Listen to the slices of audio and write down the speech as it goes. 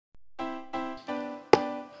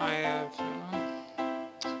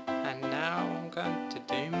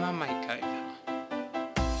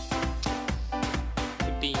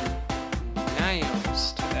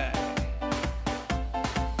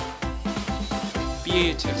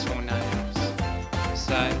beautiful nails.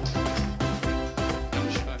 So I'm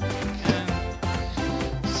sure you can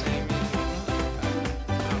see me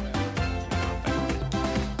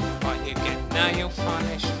right, you get nail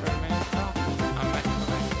varnish remover. I'm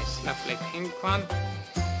recommending this lovely pink one.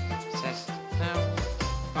 It says nail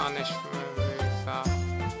varnish remover,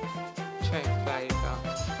 cherry flavour,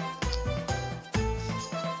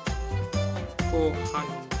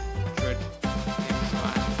 400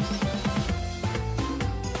 milligrams,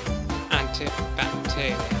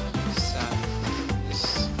 antibacterial, so it's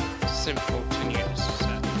simple to use.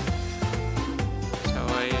 So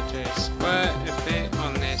all you do is squirt a bit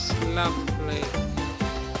on this lovely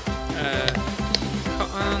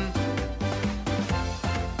cotton,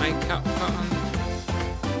 makeup cotton,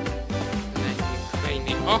 and then you clean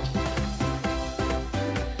it off.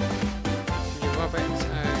 You rub it so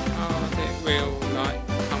it will like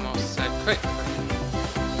come off so quickly.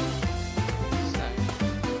 So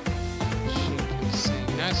as you can see,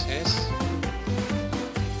 notice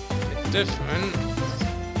the difference.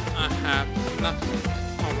 I have nothing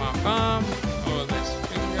on my palm or this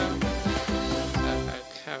finger. So I'll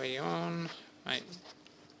carry on.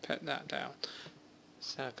 Put that down.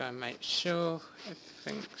 So I'm going to make sure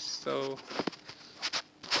everything's still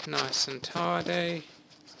nice and tidy.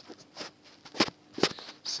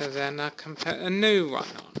 So then I can put a new one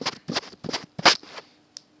on.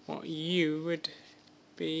 What you would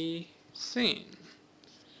be seeing.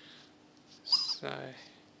 So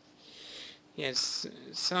yes,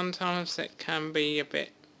 sometimes it can be a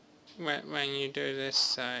bit wet when you do this,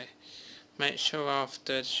 so make sure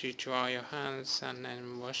afterwards you dry your hands and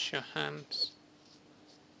then wash your hands.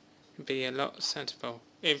 It'll be a lot sensible.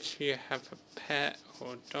 If you have a pet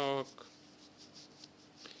or dog,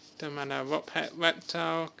 don't matter what pet,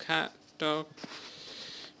 reptile, cat, dog,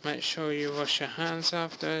 make sure you wash your hands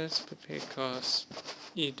afterwards, because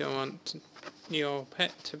you don't want your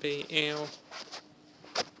pet to be ill.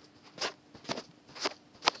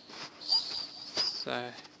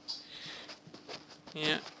 So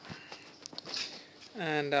yeah,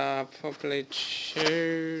 and I'll probably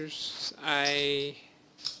choose a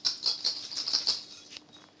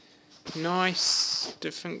nice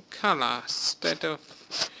different colour instead of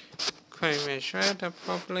creamish red. I'll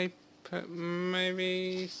probably put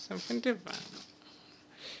maybe something different.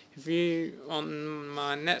 If you, on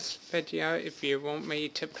my next video, if you want me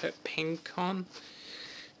to put pink on,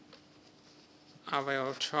 I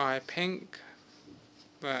will try pink,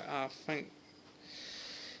 but I think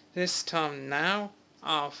this time now,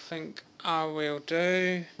 I think I will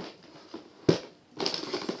do,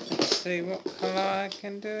 let's see what colour I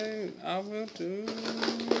can do. I will do,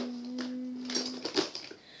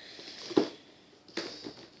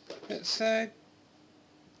 let's say,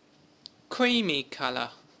 creamy colour.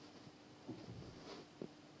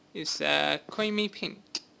 It's creamy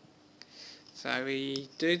pink. So we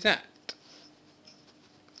do that.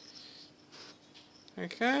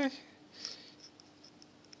 Okay.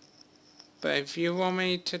 But if you want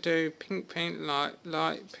me to do pink, like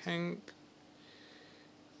light pink,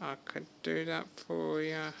 I could do that for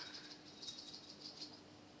you.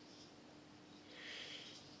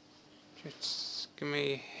 Just give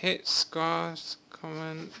me hits, graphs,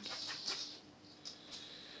 comments,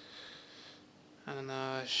 and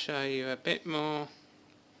I'll show you a bit more.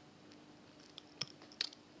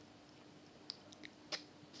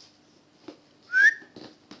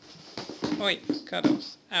 Oi,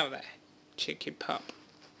 Cuddles, out there, cheeky pup.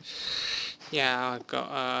 Yeah, I got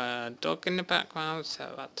a dog in the background,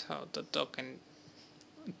 so I told the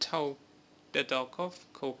dog off,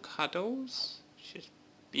 called Cuddles. She's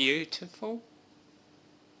beautiful.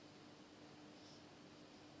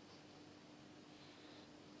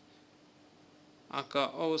 I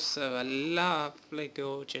got also a lovely,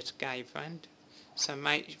 gorgeous gay friend, so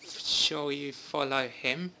make sure you follow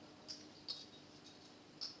him.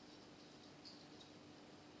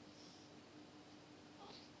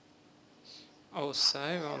 Also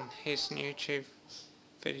on his YouTube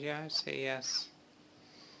videos he has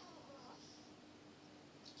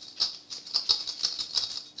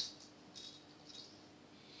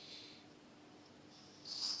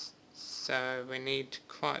so we need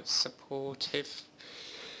quite supportive.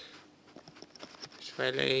 It's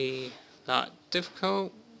really like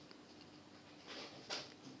difficult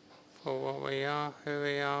for what we are, who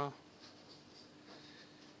we are.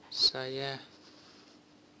 So yeah.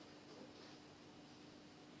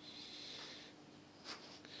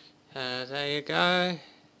 There you go.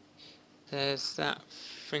 There's that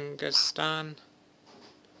fingers done,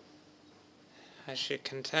 as you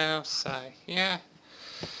can tell. So yeah,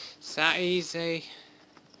 it's that easy.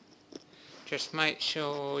 just make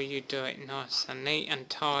sure you do it nice and neat and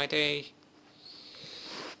tidy,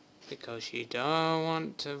 because you don't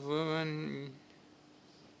want to ruin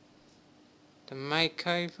the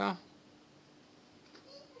makeover.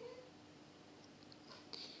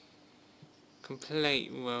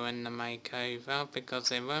 Complete ruin the makeover,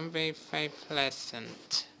 because it won't be very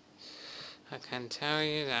pleasant. I can tell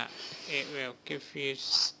you that. It will give you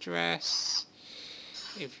stress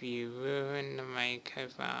if you ruin the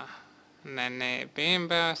makeover, and then it'd be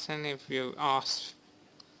embarrassing if you ask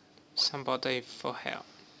somebody for help.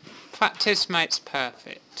 Practice makes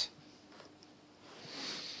perfect.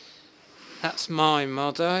 That's my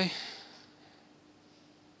motto.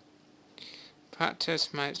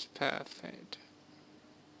 Practice makes perfect.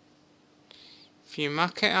 If you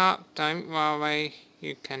muck it up, don't worry,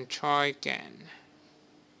 you can try again.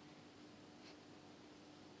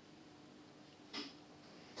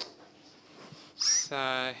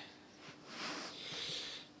 So,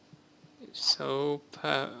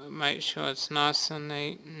 make sure it's nice and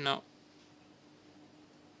neat, not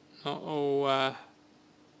all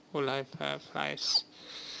over the place.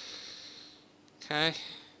 Okay,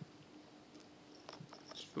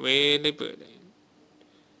 it's really brilliant,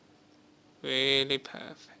 really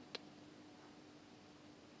perfect.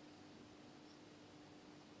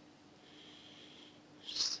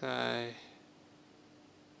 So,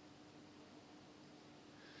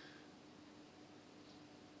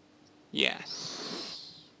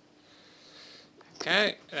 yes.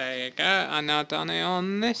 Okay, there you go. I now done it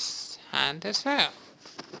on this hand as well.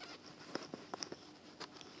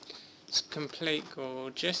 It's complete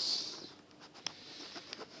gorgeous.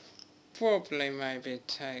 Probably maybe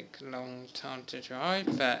take a long time to dry,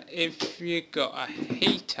 but if you got a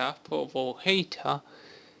heater, portable heater,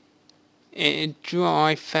 it'll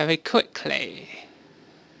dry very quickly.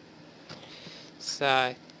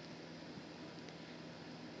 So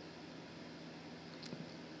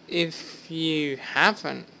if you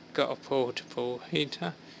haven't got a portable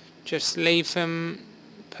heater, just leave them,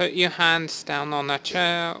 put your hands down on a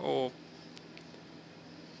chair or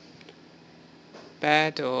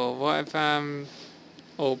bed or whatever,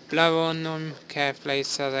 or blow on them carefully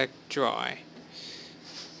so they're dry.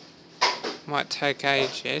 Might take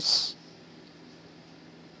ages,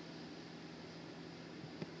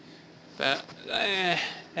 but there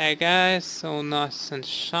you go, it's all nice and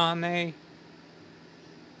shiny,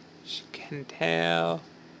 as you can tell.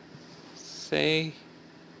 See,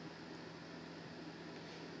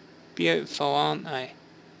 beautiful, aren't they?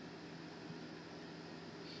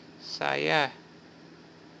 So yeah,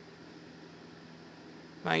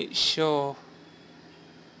 make sure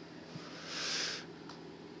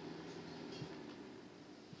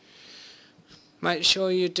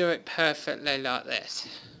you do it perfectly like this.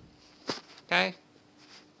 Okay?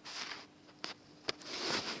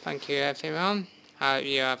 Thank you everyone. Hope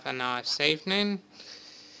you have a nice evening.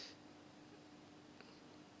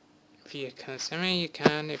 If you can see me, you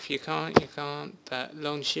can. If you can't, you can't. But as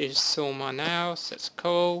long as you saw my nails, that's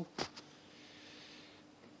cool.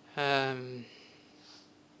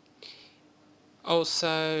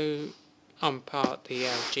 Also, I'm part of the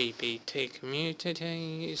Lgbt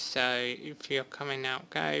community, so if you're coming out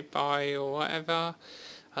gay, bi or whatever,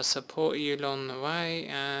 I support you along the way,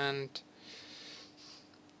 and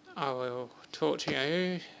I will talk to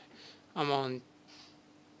you. I'm on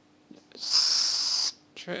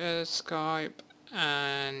Twitter, Skype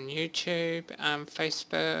and YouTube and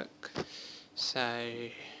Facebook, so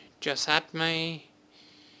just add me.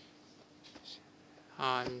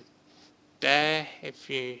 I'm there if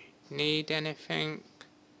you need anything.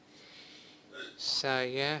 So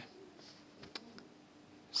yeah,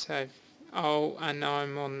 so and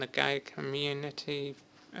I'm on the gay community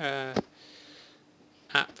app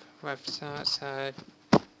website, so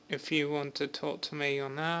if you want to talk to me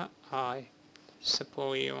on that, I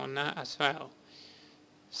support you on that as well.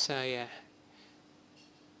 So yeah,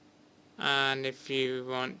 and if you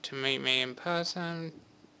want to meet me in person,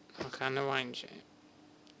 I can arrange it.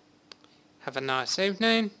 Have a nice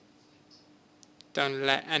evening. Don't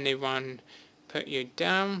let anyone put you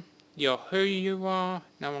down. You're who you are.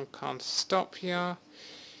 No one can stop you.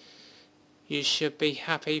 You should be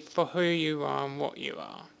happy for who you are and what you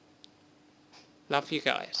are. Love you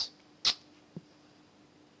guys.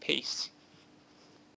 Peace.